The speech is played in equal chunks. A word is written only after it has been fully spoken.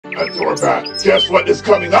a doorbat. Guess what is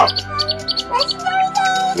coming up? Let's go.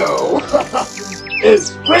 No. It's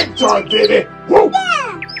springtime, baby. Woo!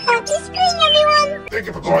 Yeah. Happy spring, everyone. Thank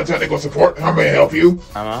you for calling technical support. How may I help you?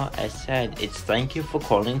 Mama, I said it's thank you for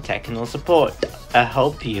calling technical support. I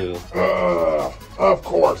help you. Of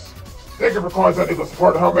course. Thank you for calling technical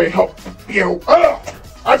support. How may I help you?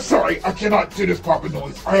 I'm sorry. I cannot do this popping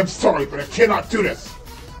noise. I am sorry, but I cannot do this.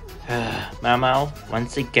 Mao Mao,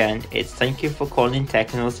 once again, it's thank you for calling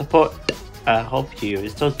technical support. I help you. You're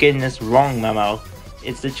still getting this wrong, Mao Mao.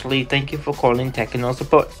 It's literally thank you for calling technical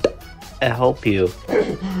support. I help you.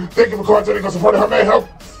 Thank you for calling technical support. How may I help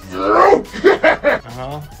you?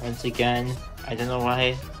 Once again, I don't know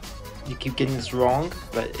why you keep getting this wrong,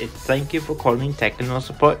 but it's thank you for calling technical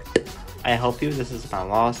support. I help you. This is my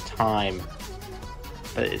last time.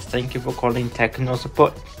 But it's thank you for calling technical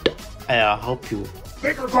support. I help you.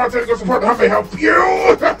 Thank you for calling technical support. How may I help you?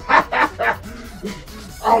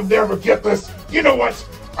 I'll never get this. You know what?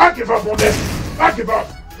 I give up on this. I give up.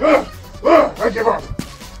 I give up.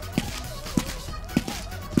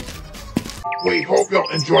 We hope y'all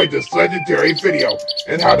enjoyed this legendary video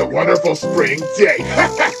and had a wonderful spring day.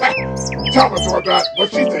 Tell us, Doorbat,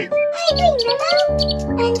 what you think? I agree,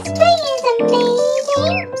 Mama. And spring